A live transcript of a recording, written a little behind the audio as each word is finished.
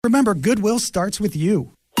Remember, Goodwill starts with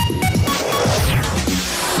you.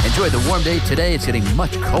 Enjoy the warm day today. It's getting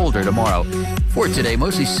much colder tomorrow. For today,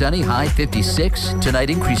 mostly sunny, high 56. Tonight,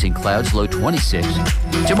 increasing clouds, low 26.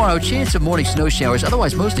 Tomorrow, chance of morning snow showers.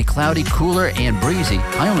 Otherwise, mostly cloudy, cooler, and breezy.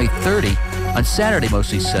 High only 30. On Saturday,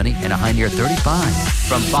 mostly sunny and a high near 35.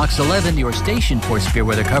 From Fox 11, your station for severe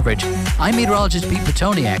weather coverage, I'm meteorologist Pete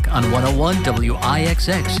Petoniak on 101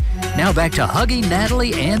 WIXX. Now back to Huggy,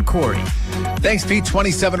 Natalie, and Corey. Thanks, Pete.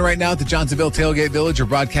 27 right now at the Johnsonville Tailgate Village. We're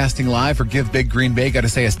broadcasting live for Give Big Green Bay. Got to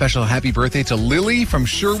say a special happy birthday to Lily from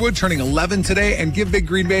Sherwood, turning 11 today. And Give Big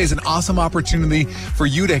Green Bay is an awesome opportunity for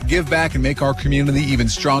you to give back and make our community even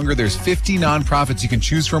stronger. There's 50 nonprofits you can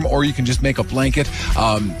choose from, or you can just make a blanket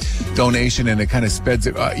donation, and it kind of spreads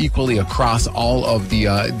equally across all of the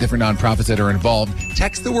different nonprofits that are involved.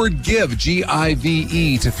 Text the word GIVE,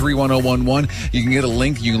 G-I-V-E, to 31011. You can get a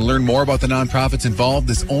link. You can learn more about the nonprofits involved.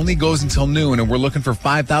 This only goes until noon, and we're looking for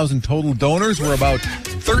 5,000 total donors. We're about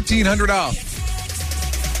 1,300 off.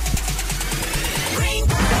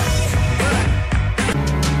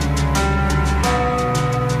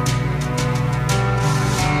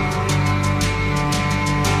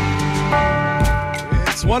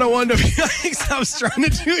 It's 101 WIXX. I was trying to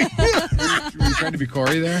do it. Were you trying to be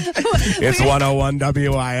Corey there? It's 101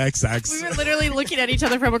 WIXX. We were literally looking at each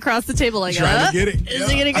other from across the table like, Trying to get it.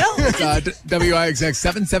 Is he going to go? WIXX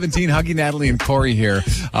 717, Huggy, Natalie, and Corey here.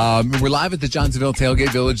 We're live at the Johnsonville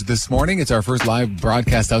Tailgate Village this morning. It's our first live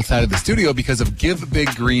broadcast outside of the studio because of Give Big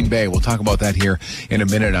Green Bay. We'll talk about that here in a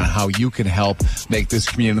minute on how you can help make this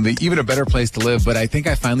community even a better place to live. But I think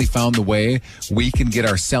I finally found the way we can get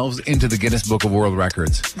ourselves into the Guinness Book of World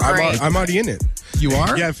Records. I'm already in it. You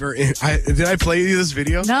are? Yeah. Did I play you this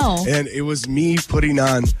video? No. And it was me putting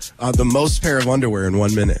on the most pair of underwear in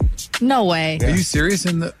 1 minute. No way. Are you serious?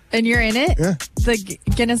 And you're in it? Yeah. The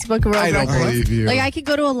Guinness Book of World I don't Records? believe you. Like, I could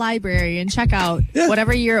go to a library and check out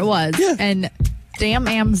whatever year it was. Yeah. And damn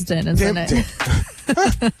Amsden is in it.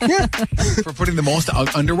 For putting the most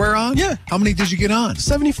underwear on? Yeah. How many did you get on?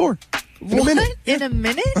 74. In a What? minute. In a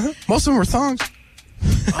minute? Most of them were thongs.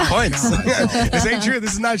 Points. This ain't true.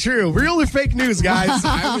 This is not true. Real or fake news, guys.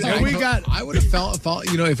 I would have felt,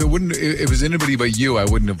 if it was anybody but you, I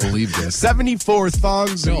wouldn't have believed this. 74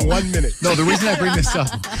 thongs in 1 minute. No, the reason I bring this up,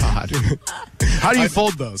 God. How do you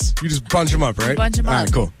fold those? You just bunch them up, right? Bunch 'em All up.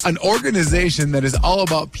 right, cool. An organization that is all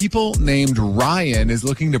about people named Ryan is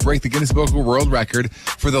looking to break the Guinness Book of World Record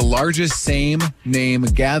for the largest same-name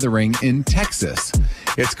gathering in Texas.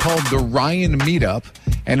 It's called the Ryan Meetup,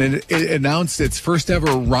 and it announced its first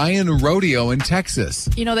ever Ryan Rodeo in Texas.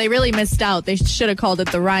 You know, they really missed out. They should have called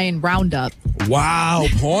it the Ryan Roundup. Wow,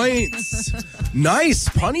 points. Nice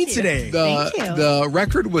punny today. Thank you. The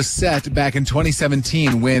record was set back in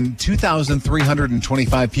 2017 when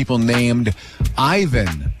 2,325 people named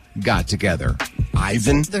Ivan got together.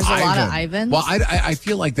 Ivan? There's a lot of Ivans. Well, I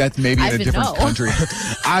feel like that's maybe in a Ivan, different no. country.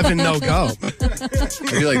 Ivan, no go. I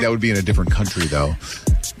feel like that would be in a different country, though.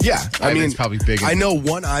 Yeah, I mean, Ivan's probably big. I know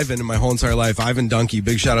one Ivan in my whole entire life. Ivan Dunkey.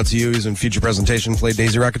 Big shout out to you. He's in future presentation. Played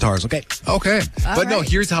Daisy Rock guitars. Okay. But no,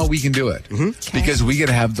 here's how we can do it. Because we get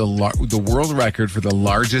to have the world record for the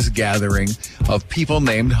largest gathering of people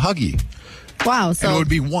named Huggy. Wow. And it So would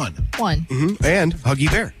be one. one. And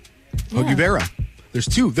Huggy Bear. Huggy Beara. There's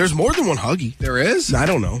two. There's more than one Huggy. There is? I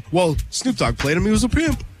don't know. Well, Snoop Dogg played him. He was a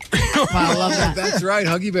pimp. Wow, I love that. That's right,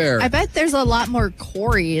 Huggy Bear. I bet there's a lot more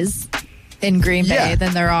Corys in Green Bay Yeah.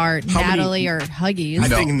 than there are How many- Natalie or Huggies. I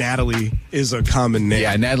think Natalie is a common name.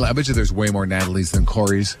 Yeah, Natalie. I bet you there's way more Natalies than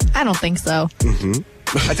Corys. I don't think so.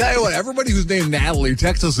 I tell you what, everybody who's named Natalie,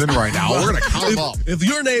 text us in right now. We're going to count them up. If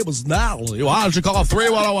your name is Natalie, why don't you call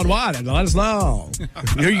 31011 and let us know?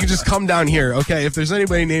 You can just come down here. Okay, if there's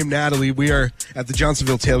anybody named Natalie, we are at the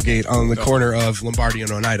Johnsonville Tailgate on the corner of Lombardi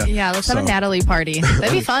and Oneida. Yeah, let's have a Natalie party.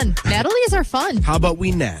 That'd be fun. Natalies are fun. How about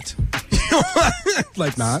we Nat?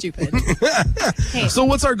 Like not? Stupid. Hey, So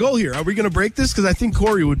what's our goal here? Are we going to break this? Because I think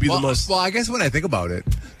Corey would be the most... Well, I guess when I think about it,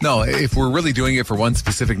 no, if we're really doing it for one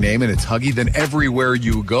specific name and it's Huggy, then everywhere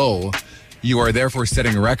you go, you are therefore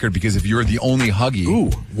setting a record, because if you're the only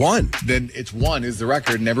Huggy, one. then it's one is the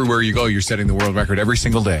record, and everywhere you go, you're setting the world record every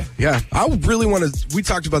single day. Yeah. I really want to... We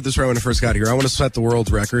talked about this right when I first got here. I want to set the world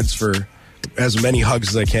records for as many hugs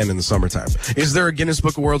as I can in the summertime. Is there a Guinness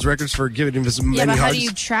Book of World Records for giving as many yeah, but hugs? how do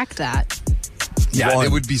you track that? Yeah, One,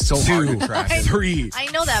 it would be so hard to two, track it. 3. I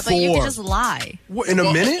know that, but you four. can just lie. What, in a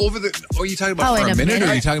minute? Over the, are you talking about Oh, for in a a minute, or are you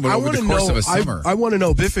minute? talking about over the course of a summer? I want to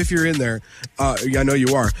know, Biff, if you're in there, I know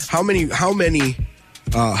you are. How many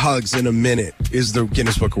hugs in a minute is the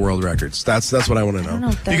Guinness Book of World Records? That's what I want to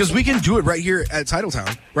know. Because we can do it right here at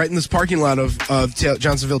Titletown, right in this parking lot of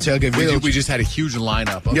Johnsonville Tailgate Village. We just had a huge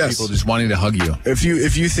lineup of Yes. people just wanting to hug you. If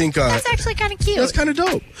you think That's actually kind of cute. that's kind of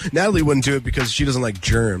dope. Natalie wouldn't do it because she doesn't like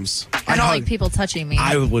germs. I don't like people touching me.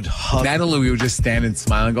 I would hug. Natalie would just stand and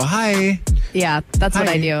smile and go, hi. Yeah, that's what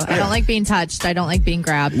Hi. I do. I don't like being touched. I don't like being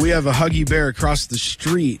grabbed. We have a Huggy Bear across the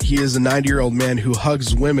street. He is a 90-year-old man who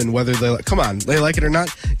hugs women, whether they like. Come on, they like it or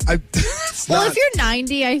not. Well, if you're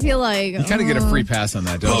 90, I feel like You kind of get a free pass on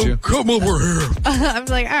that, don't you? Come over here. I'm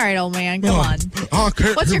like, all right, old man, come on.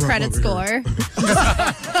 What's your credit score?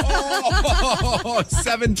 Oh,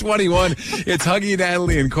 721. It's Huggy,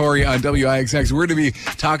 Natalie, and Corey on WIXX. We're going to be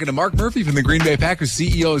talking to Mark Murphy from the Green Bay Packers.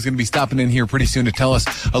 CEO is going to be stopping in here pretty soon to tell us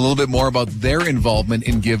a little bit more about their involvement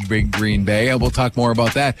in Give Big Green Bay. And we'll talk more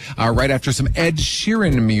about that right after some Ed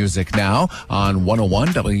Sheeran music now on 101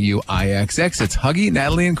 WIXX. It's Huggy,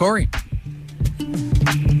 Natalie, and Corey.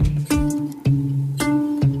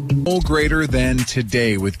 Greater than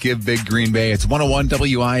today with Give Big Green Bay. It's 101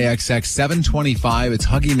 WIXX 725. It's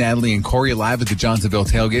Huggy, Natalie, and Corey live at the Johnsonville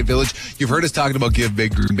Tailgate Village. You've heard us talking about Give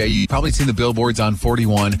Big Green Bay. You've probably seen the billboards on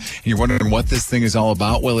 41, and you're wondering what this thing is all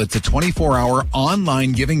about. Well, it's a 24-hour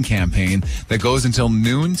online giving campaign that goes until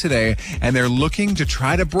noon today, and they're looking to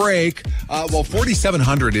try to break.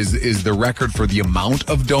 4,700 is the record for the amount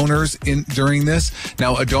of donors during this.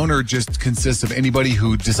 Now, a donor just consists of anybody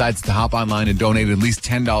who decides to hop online and donate at least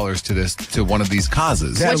 $10 to one of these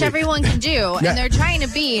causes. Which everyone can do. And they're trying to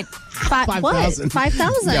beat 5,000.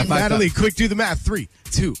 5,000. Yeah, Natalie, quick, do the math. 3,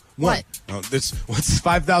 2, 1. What? Oh, what's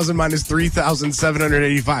 5,000 minus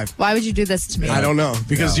 3,785? Why would you do this to me? I don't know,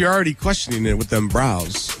 because you're already questioning it with them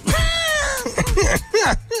brows.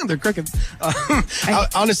 They're crooked.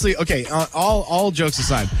 Honestly, okay. All jokes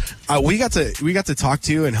aside, we got to talk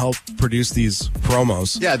to you and help produce these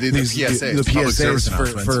promos. Yeah, the PSAs, the public service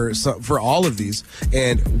PSAs for all of these,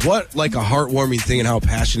 and what like a heartwarming thing and how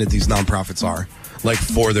passionate these nonprofits are. Like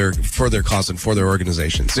for their cause and for their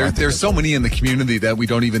organizations. So There's so many in the community that we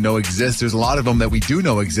don't even know exist. There's a lot of them that we do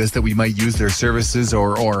know exist that we might use their services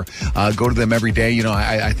or go to them every day. You know,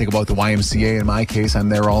 I think about the YMCA in my case. I'm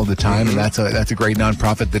there all the time, and that's a great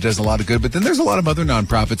nonprofit that does a lot of good. But then there's a lot of other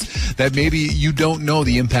nonprofits that maybe you don't know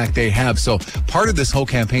the impact they have. So part of this whole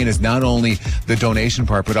campaign is not only the donation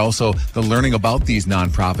part, but also the learning about these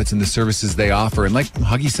nonprofits and the services they offer. And like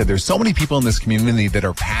Huggy said, there's so many people in this community that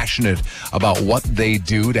are passionate about what they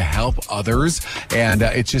do to help others, and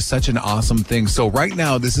it's just such an awesome thing. So right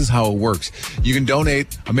now, this is how it works. You can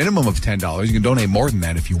donate a minimum of $10. You can donate more than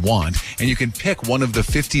that if you want, and you can pick one of the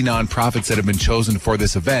 50 nonprofits that have been chosen for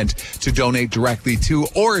this event to donate directly to,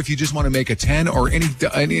 or if you just want to make a 10 or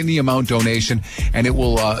any amount donation, and it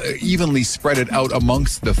will evenly spread it out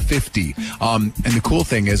amongst the 50. And the cool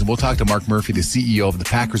thing is, and we'll talk to Mark Murphy, the CEO of the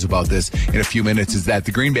Packers, about this in a few minutes, is that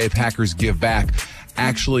the Green Bay Packers Give Back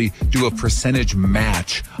actually do a percentage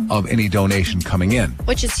match of any donation coming in,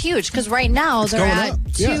 which is huge because right now they're at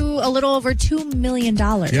a little over $2 million.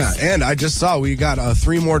 Yeah, and I just saw we got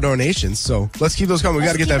 3 more donations, so let's keep those coming. We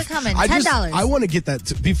got to get that coming. $10. I want to get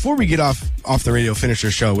that before we get off the radio. Finish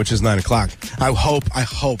our show, which is 9:00. I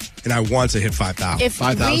hope, and I want to hit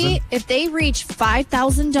 5,000. If they reach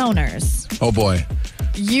 5,000 donors, oh boy,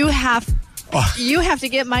 you have to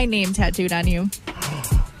get my name tattooed on you.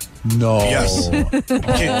 No. Yes.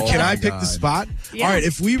 Can I pick the spot? Yeah. All right.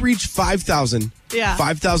 If we reach 5,000,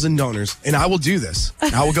 5,000 donors, and I will do this.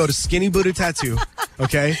 I will go to Skinny Buddha Tattoo.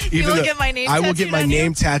 Okay. You will get my name. I will get my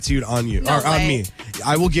name tattooed on you or on me.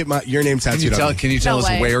 I will get your name tattooed on me. Can you tell us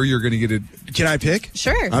where you're going to get it? Can I pick?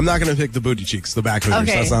 Sure. I'm not going to pick the booty cheeks, the back fingers.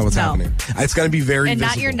 Okay. That's not what's happening. It's going to be very and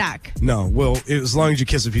visible. not your neck. No. Well, as long as you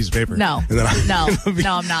kiss a piece of paper. No. And then No,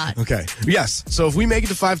 I'm not. Okay. Yes. So if we make it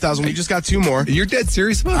to 5,000, we just got 2 more. You're dead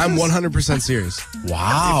serious about I'm this? 100% serious.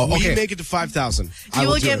 Wow. If we make it to 5,000, you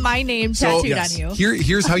will get my name tattooed on you.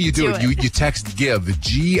 Here's how you do it. You text GIVE,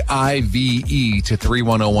 GIVE to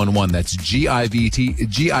 31011. That's GIVE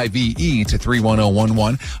to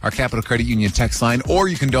 31011, our Capital Credit Union text line, or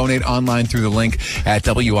you can donate online through the link at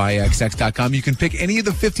WIXX.com. You can pick any of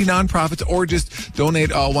the 50 nonprofits or just donate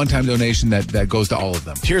a one-time donation that goes to all of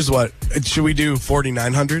them. Here's what. Should we do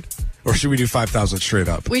 4,900? Or should we do 5,000 straight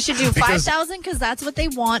up? We should do 5,000 because that's what they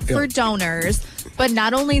want for donors. But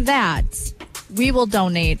not only that, we will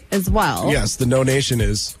donate as well. Yes, the donation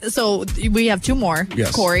is. So we have 2 more.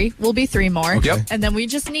 Yes. Corey will be 3 more. Okay. And then we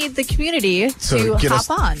just need the community So to get hop us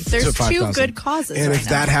on. There's to 2 good causes. And if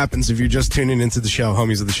that happens, if you're just tuning into the show,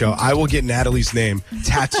 homies of the show, I will get Natalie's name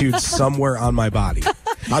tattooed somewhere on my body.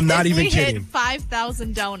 I'm not if even we kidding. hit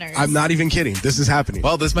 5,000 donors. I'm not even kidding. This is happening.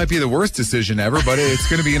 Well, this might be the worst decision ever, but it's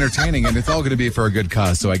going to be entertaining, and it's all going to be for a good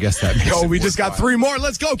cause. So I guess that makes Oh, it we just got worthwhile. 3 more.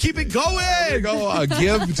 Let's go. Keep it going. There you go.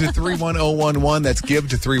 Give to 31011. That's give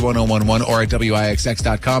to 31011 or at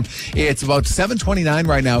WIXX.com. It's about 7:29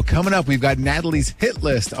 right now. Coming up, we've got Natalie's hit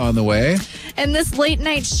list on the way. And this late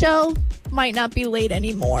night show might not be late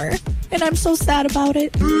anymore. And I'm so sad about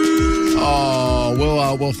it.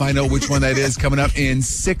 Oh, we'll find out which one that is coming up in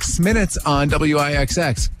 6 minutes on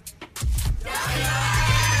WIXX.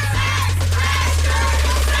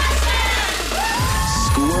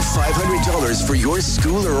 Score $500 for your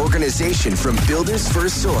school or organization from Builders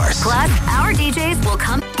First Source. Plus, our DJs will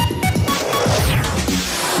come.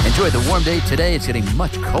 Enjoy the warm day today. It's getting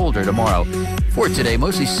much colder tomorrow. For today,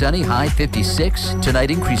 mostly sunny, high 56.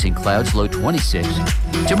 Tonight, increasing clouds, low 26.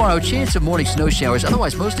 Tomorrow, chance of morning snow showers.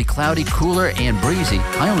 Otherwise, mostly cloudy, cooler, and breezy.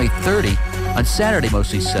 High only 30. On Saturday,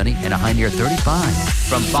 mostly sunny and a high near 35.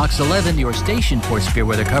 From Fox 11, your station for severe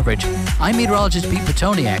weather coverage, I'm meteorologist Pete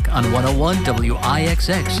Petoniak on 101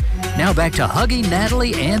 WIXX. Now back to Huggy,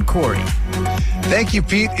 Natalie, and Corey. Thank you,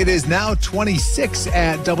 Pete. It is now 26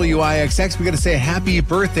 at WIXX. We got to say a happy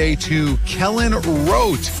birthday to Kellen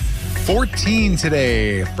Rote. 14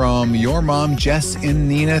 today from your mom, Jess and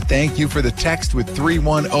Nina. Thank you for the text with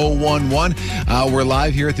 31011. We're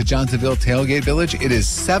live here at the Johnsonville Tailgate Village. It is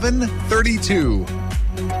 7:32.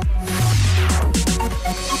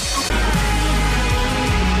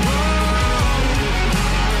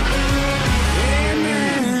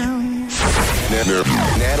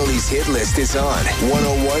 Natalie's hit list is on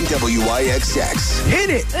 101 WIXX. Hit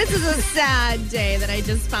it. This is a sad day that I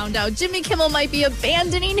just found out. Jimmy Kimmel might be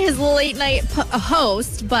abandoning his late night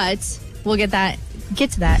host, but we'll get to that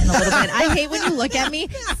in a little bit. I hate when you look at me.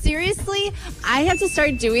 Seriously, I have to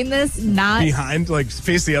start doing this not Behind, like,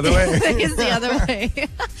 face the other way. It's the other way.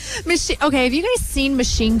 Okay, have you guys seen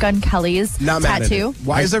Machine Gun Kelly's Not mad at tattoo? it.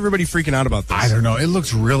 Why is everybody freaking out about this? I don't know. It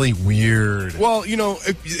looks really weird. Well,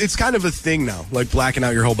 it's kind of a thing now, like blacking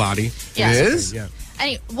out your whole body. Yeah. It is? Yeah.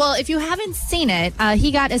 Well, if you haven't seen it, he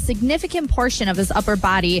got a significant portion of his upper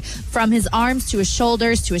body from his arms to his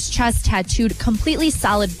shoulders to his chest tattooed completely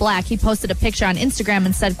solid black. He posted a picture on Instagram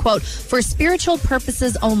and said, quote, "For spiritual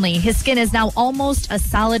purposes only, his skin is now almost a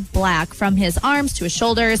solid black from his arms to his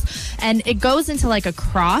shoulders." And it goes into like a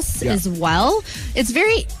cross as well. It's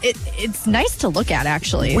it's nice to look at,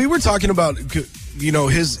 actually. We were talking about,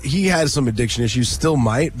 he has some addiction issues, still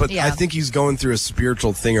might, but Yeah. I think he's going through a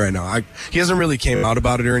spiritual thing right now. He hasn't really came out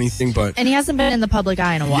about it or anything, but And he hasn't been in the public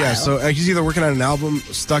eye in a while. yeah, so he's either working on an album,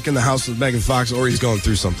 stuck in the house with Megan Fox, or he's going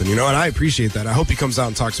through something, and I appreciate that. I hope he comes out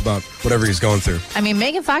and talks about whatever he's going through. I mean,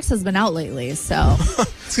 Megan Fox has been out lately, so.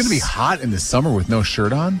 It's going to be hot in the summer with no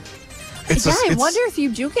shirt on. I wonder if you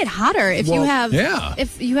do get hotter if you have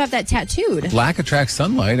that tattooed. Black attracts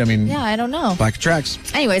sunlight. I mean, Yeah, I don't know. Black tracks.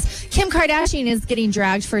 Anyways, Kim Kardashian is getting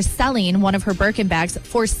dragged for selling one of her Birkin bags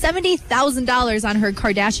for $70,000 on her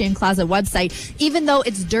Kardashian Closet website, even though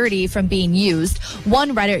it's dirty from being used.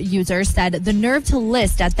 One Reddit user said the nerve to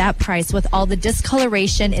list at that price with all the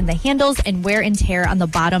discoloration in the handles and wear and tear on the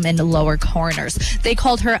bottom and lower corners. They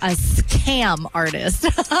called her a scam artist,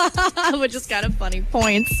 which is kind of funny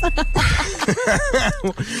points.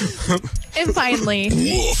 And finally,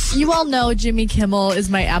 you all know Jimmy Kimmel is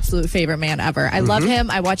my absolute favorite man ever. I love him.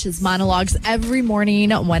 I watch his monologues every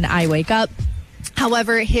morning when I wake up.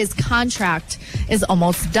 However, his contract is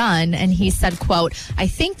almost done, and he said, quote, "I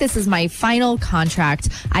think this is my final contract.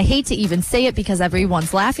 I hate to even say it because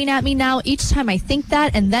everyone's laughing at me now each time I think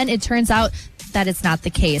that, and then it turns out that it's not the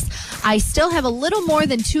case. I still have a little more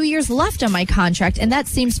than 2 years left on my contract, and that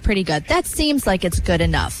seems pretty good. That seems like it's good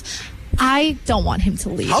enough." I don't want him to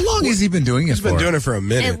leave. how long has he been doing it He's been for? doing it for a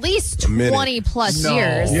minute. At least A minute. 20 plus No.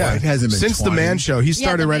 years. Yeah, It hasn't been since 20. the Man Show. He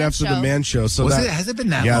started The right Man after Show. the Man Show. So Has it been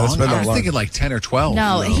that yeah, long? it's been I that was long. thinking like 10 or 12.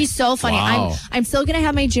 No, he's so funny. Wow. I'm still gonna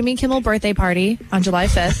have my Jimmy Kimmel birthday party on July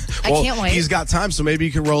 5th. Well, I can't wait. He's got time, so maybe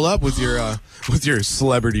you can roll up with your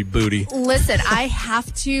celebrity booty. Listen, I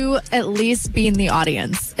have to at least be in the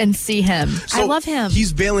audience and see him. I So love him.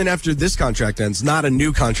 He's bailing after this contract ends, not a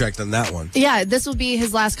new contract on that one. Yeah, this will be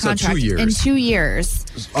his last So 2 contract years. in 2 years.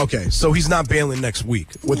 Okay, so he's not bailing next week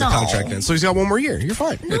with the No. contract ends. So he's got 1 more year. You're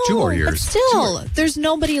fine. Yeah, 2 more But years. still, there's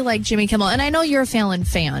nobody like Jimmy Kimmel, and I know you're a Fallon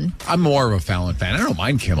fan. I'm more of a Fallon fan. I don't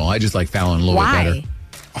mind Kimmel. I just like Fallon a little Why? bit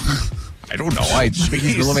better. I don't know. I just think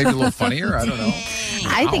he's maybe a little funnier. I don't know.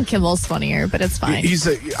 I think Kimmel's funnier, but it's fine.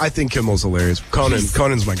 I think Kimmel's hilarious.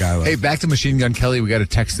 Conan's my guy. Hey, back to Machine Gun Kelly. We got a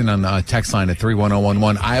text in on the text line at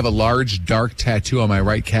 31011. I have a large dark tattoo on my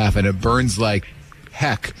right calf, and it burns like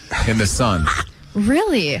heck in the sun.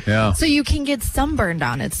 Really? Yeah. So you can get sunburned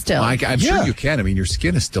on it still. I'm sure you can. I mean, your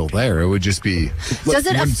skin is still there. It would just be. Does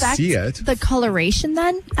it you wouldn't affect see it. the coloration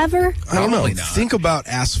then ever? I don't know. Probably not. Think about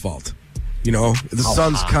asphalt. You know, the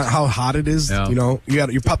sun's how hot it is. Yeah. You know,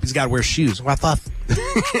 your puppy's got to wear shoes. Well, I thought,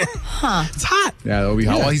 it's hot. Yeah, that'll be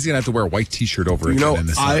hot. Well, he's gonna have to wear a white T-shirt over it. You know, in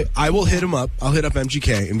the sun. I will hit him up. I'll hit up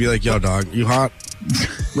MGK and be like, "Yo, dog, you hot?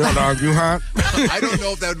 Yo, dog, you hot?" I don't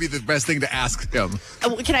know if that would be the best thing to ask him.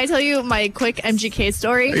 Can I tell you my quick MGK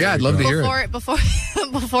story? Yeah, I'd love to hear it.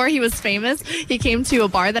 Before he was famous, he came to a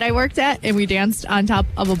bar that I worked at, and we danced on top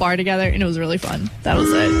of a bar together, and it was really fun. That was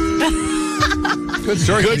it. Good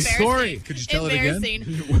story. Good story. Could you tell it again?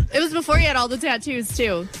 Embarrassing. It was before he had all the tattoos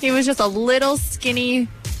too. He was just a little skinny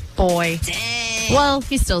boy. Dang. Well,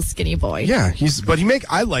 he's still a skinny boy. Yeah,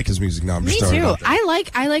 I like his music now. I'm Me just throwing it too. out there.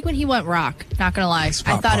 I like when he went rock. Not gonna lie. It's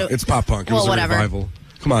I pop thought punk. It's pop punk. It was a whatever. revival.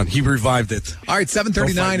 Come on, he revived it. All right,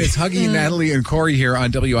 7:39. It's Huggy, Mm. Natalie, and Corey here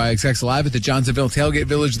on WIXX Live at the Johnsonville Tailgate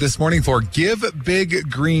Village this morning for Give Big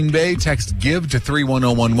Green Bay. Text GIVE to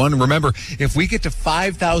 31011. Remember, if we get to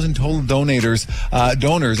 5,000 total donors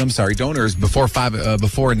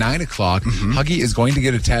before 9 o'clock, Huggy is going to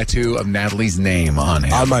get a tattoo of Natalie's name on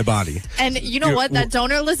him. On my body. And you know what? That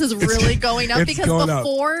donor list is really going up it's because going up.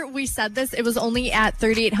 before we said this, it was only at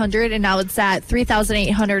 3,800, and now it's at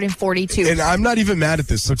 3,842. And I'm not even mad at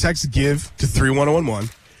this. So text GIVE to 31011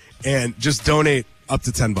 and just donate up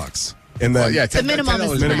to $10. And then The minimum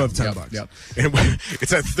is minimum of $10. $10. Yep. And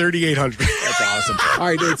it's at 3,800. That's awesome. All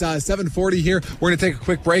right, it's 7:40 here. We're going to take a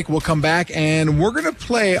quick break. We'll come back, and we're going to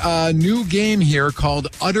play a new game here called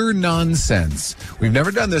Utter Nonsense. We've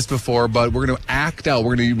never done this before, but we're going to act out.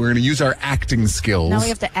 We're going to use our acting skills. Now we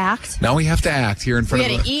have to act. Now we have to act here in We front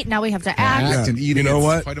had of to eat. Now we have to act. act and eat. You know It's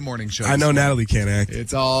what? Quite a morning show. I know Natalie can't act.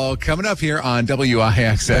 It's all coming up here on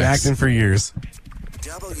WIXX. Been acting for years.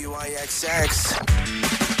 WIXX.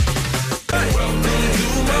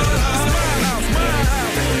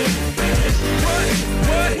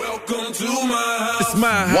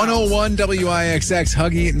 101 WIXX,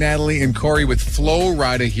 Huggy, Natalie, and Corey with Flo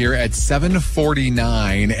Rida here at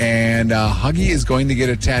 7:49. And Huggy is going to get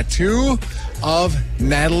a tattoo of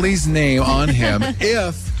Natalie's name on him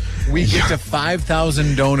if we get to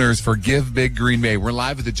 5,000 donors for Give Big Green Bay. We're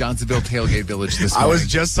live at the Johnsonville Tailgate Village this I morning. was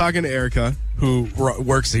just talking to Erica, who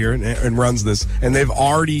works here and runs this, and they've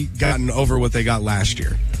already gotten over what they got last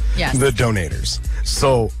year. Yes. The donators.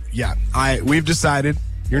 So, yeah, we've decided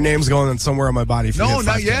your name's going on somewhere on my body. If we No, hit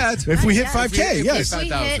not 5K. yet. If we hit yet. 5K, If we yes. If we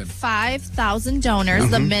 5,000. hit 5,000 donors,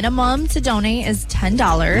 the minimum to donate is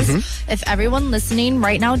 $10. If everyone listening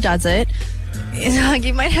right now does it,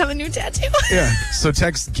 Huggy might have a new tattoo. Yeah. So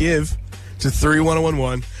text GIVE to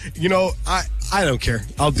 31011. You know, I don't care.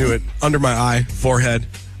 I'll do it under my eye, forehead,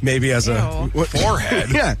 maybe as a Forehead?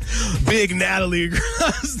 Yeah. Big Natalie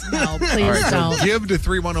across. No, please All right, so don't. give to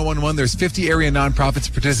 31011. There's 50 area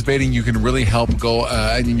nonprofits participating. You can really help go,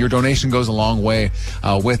 and your donation goes a long way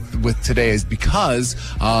with today's because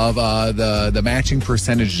of the matching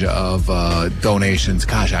percentage of donations.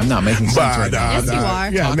 Gosh, I'm not making sense right now. Yes, you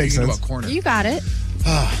are. Yeah, it makes Talking sense. about corner. You got it.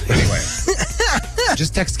 Anyway,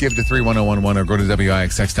 just text GIVE to 31011 or go to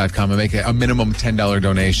WIXX.com and make a minimum $10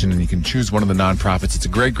 donation, and you can choose one of the nonprofits. It's a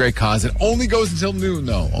great, great cause. It only goes until noon,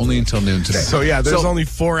 though. Only until noon today. So, yeah, there's only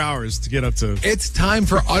 4 hours to get up to. It's time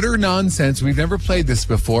for Utter Nonsense. We've never played this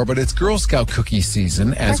before, but it's Girl Scout cookie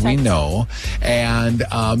season, as we know. And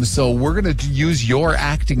so we're going to use your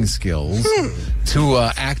acting skills to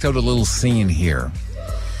act out a little scene here.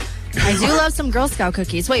 I do love some Girl Scout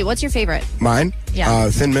cookies. Wait, what's your favorite? Mine? Yeah.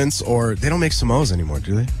 Thin Mints, or they don't make Samoas anymore,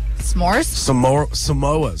 do they? S'mores?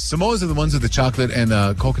 Samoas. Samoas are the ones with the chocolate and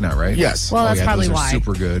coconut, right? Yes. Well, that's yeah, probably those are why.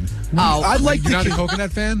 super good. Oh. I'd like You're not a the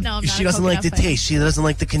coconut fan? No, I'm not She a doesn't like the coconut fan. taste. She doesn't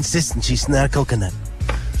like the consistency. She's not a coconut.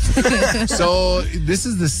 So this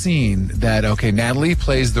is the scene that, Natalie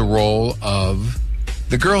plays the role of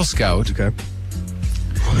the Girl Scout. Okay.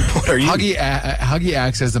 What are you? Huggy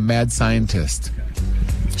acts as a mad scientist.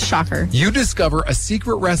 Shocker. You discover a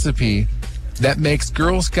secret recipe that makes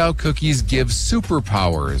Girl Scout cookies give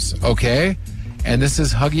superpowers, okay? And this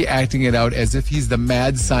is Huggy acting it out as if he's the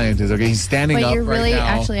mad scientist, okay? He's standing Wait, up you're right really now.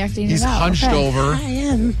 actually acting He's it out. hunched Okay. over. I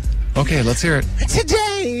am. Okay, let's hear it.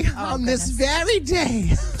 Today, on this very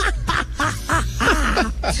day,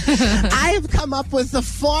 I have come up with a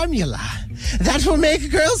formula that will make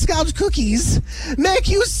Girl Scout cookies make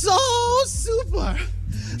you so super.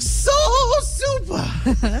 So super.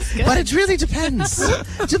 But it really depends.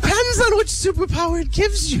 Depends on which superpower it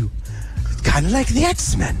gives you. Kind of like the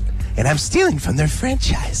X-Men. And I'm stealing from their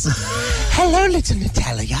franchise. Hello, little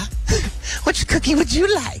Natalia. Which cookie would you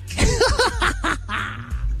like?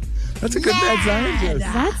 That's a good mad scientist.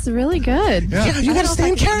 That's really good. Yeah, you gotta stay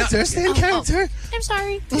in character. Stay in character. I'm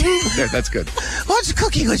sorry. Yeah, that's good. What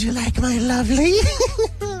cookie would you like, my lovely?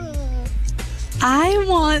 I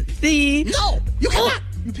want the... No, you cannot.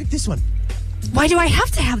 You pick this one. Why do I have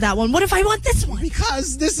to have that one? What if I want this one?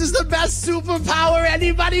 Because this is the best superpower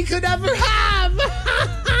anybody could ever have.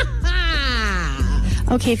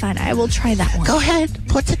 Okay, fine. I will try that one. Go ahead.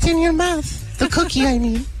 Put it in your mouth. The cookie, I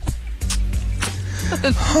mean.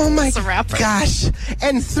 Oh my gosh.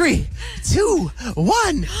 And 3, 2,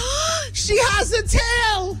 1. She has a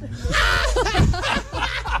tail.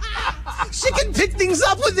 She can pick things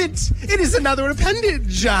up with it. It is another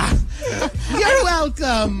appendage. You're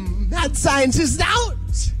welcome. Mad scientist out.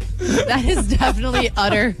 That is definitely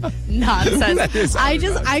utter nonsense.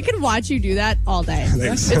 I could watch you do that all day.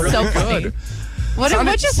 Thanks. It's so funny. What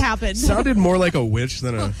just happened? Sounded more like a witch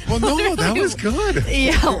than a... Well, no, that was good.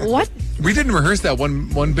 Yeah, what? We didn't rehearse that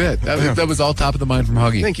one bit. That was all top of the mind from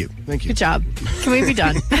Huggy. Thank you. Good job. Can we be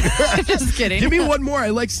done? Just kidding. Give me one more. I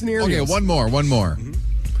like scenarios. Okay, one more.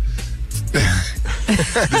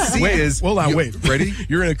 The scene is... Hold on, wait. Ready?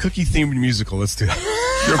 You're in a cookie-themed musical. Let's do it.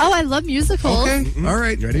 Oh, I love musicals. Okay, all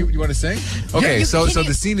right. Ready? You want to sing? Okay, so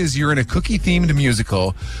the scene is you're in a cookie-themed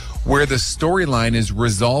musical where the storyline is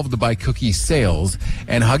resolved by cookie sales,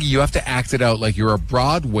 and Huggy, you have to act it out like you're a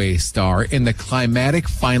Broadway star in the climatic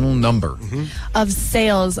final number. Of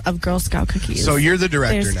sales of Girl Scout cookies. So you're the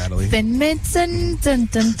director, There's Natalie. Thin Mints and dun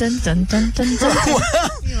dun dun dun dun dun dun.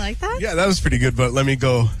 You like that? Yeah, that was pretty good, but let me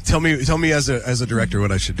go. Tell me as a director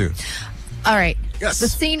what I should do. All right. Yes. The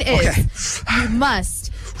scene is you must.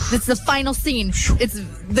 It's the final scene. It's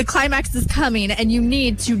the climax is coming, and you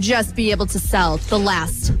need to just be able to sell the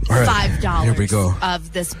last $5 Here we go.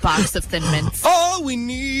 of this box of Thin Mints. All we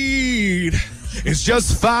need is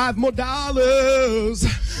just $5 more. $5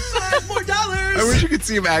 more. I wish you could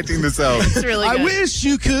see him acting this out. It's really good. I wish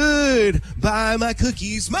you could buy my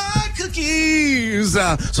cookies.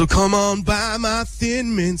 So come on, buy my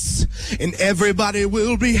Thin Mints, and everybody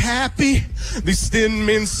will be happy. These Thin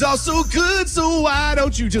Mints are so good, so why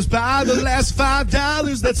don't you just buy the last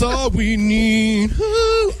 $5? That's all we need.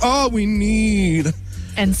 Ooh, all we need.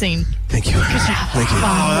 And scene. Thank you. Good job. Thank you.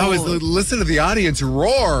 Oh, that was listen to the audience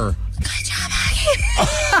roar.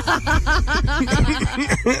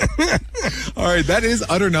 All right, that is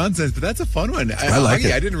utter nonsense, but that's a fun one. I like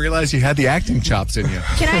it. I didn't realize you had the acting chops in you.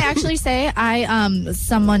 Can I actually say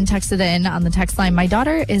someone texted in on the text line, my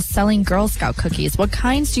daughter is selling Girl Scout cookies. What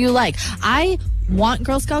kinds do you like? I want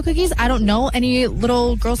Girl Scout cookies. I don't know any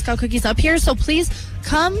little Girl Scout cookies up here, so please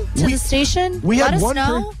come to the station. Let us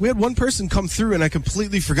know. We had one person come through, and I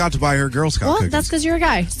completely forgot to buy her Girl Scout cookies. That's because you're a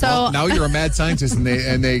guy. So well, now you're a mad scientist, and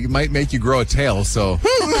they might make you grow a tail. So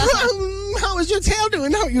how is your tail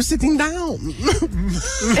doing? How are you sitting down?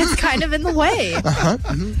 It's kind of in the way.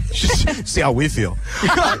 See how we feel.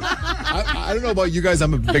 I don't know about you guys.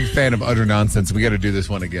 I'm a big fan of utter nonsense. We got to do this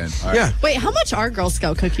one again. All right. Yeah. Wait, how much are Girl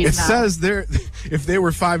Scout cookies It now? says if they were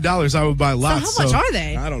 $5, I would buy lots. So how much are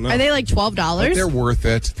they? I don't know. Are they like $12? But they're worth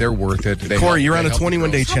it. They're worth it. Corey, you're on a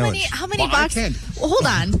 21-day challenge. How many boxes? Well, hold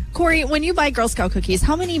on. Corey, when you buy Girl Scout cookies,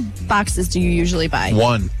 how many boxes do you usually buy?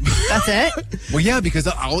 One. That's it? Well, yeah, because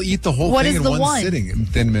I'll eat the whole What thing is in the one one? sitting.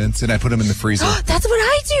 Thin Mints, and I put them in the freezer. That's what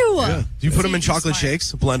I do. Yeah. Do you put them in chocolate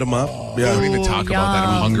shakes? Blend them up? Yeah, don't even talk about that.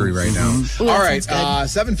 I'm hungry right now. Ooh, all that right,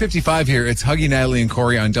 sounds 7:55 here. It's Huggy, Natalie, and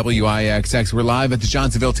Corey on WIXX. We're live at the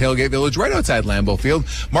Johnsonville Tailgate Village, right outside Lambeau Field.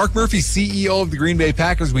 Mark Murphy, CEO of the Green Bay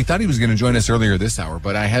Packers. We thought he was going to join us earlier this hour,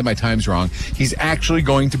 but I had my times wrong. He's actually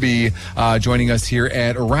going to be joining us here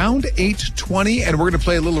at around 8:20, and we're going to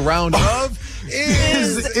play a little round of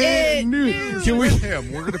Is It News? Can we?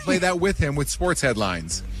 We're going to play that with him with sports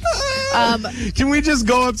headlines. Can we just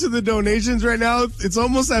go up to the donations right now? It's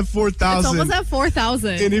almost at 4,000. It's almost at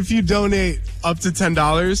 4,000. And if you donate up to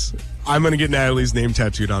 $10, I'm going to get Natalie's name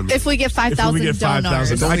tattooed on me. If we get 5,000 If we get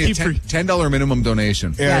 5,000, It's only a $10 minimum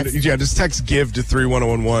donation. And Yes. yeah, just text GIVE to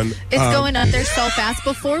 31011. It's going up there so fast.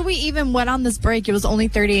 Before we even went on this break, it was only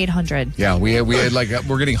 3,800. Yeah, we had like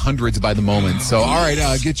we're getting hundreds by the moment. So all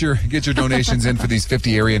right, get your donations in for these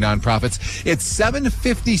 50 area nonprofits. It's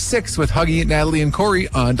 7:56 with Huggy, Natalie, and Corey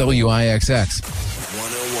on WIXX.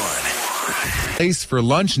 101. place for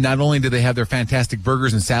lunch. Not only do they have their fantastic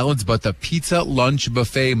burgers and salads, but the pizza lunch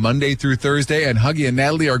buffet Monday through Thursday. And Huggy and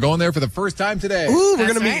Natalie are going there for the first time today. Ooh,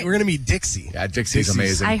 That's we're right. gonna meet Dixie. Yeah, Dixie's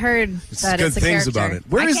amazing. I heard that Good it's a things character. about it.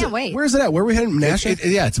 Where I is can't it? wait. Where is it at? Where are we heading? Menasha?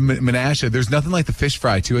 It's Menasha. There's nothing like the fish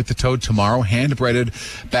fry, too, at the Toad tomorrow. Hand-breaded,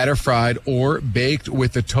 batter-fried, or baked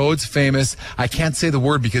with the Toad's famous, I can't say the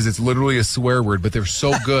word because it's literally a swear word, but they're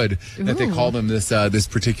so good that they call them this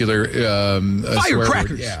particular swear word.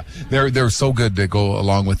 Firecrackers. Yeah, they're so good to go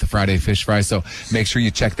along with the Friday fish fry, so make sure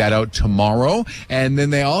you check that out tomorrow. And then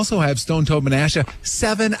they also have Stone Toad Menasha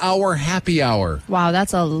 7-hour happy hour. Wow,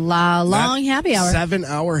 that's a long happy hour.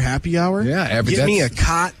 7-hour happy hour? Yeah, Get me a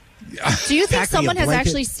cot. Do you think Pack me a someone has blanket.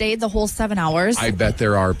 actually stayed the whole 7 hours? I bet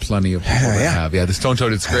there are plenty of people that Yeah. have. Yeah, the Stone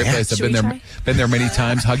Toad, it's a great place. I've Should been we there try? been there many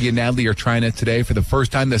times. Huggy and Natalie are trying it today for the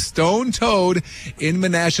first time. The Stone Toad in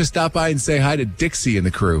Menasha. Stop by and say hi to Dixie and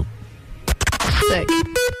the crew. Sick.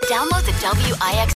 Download the WIX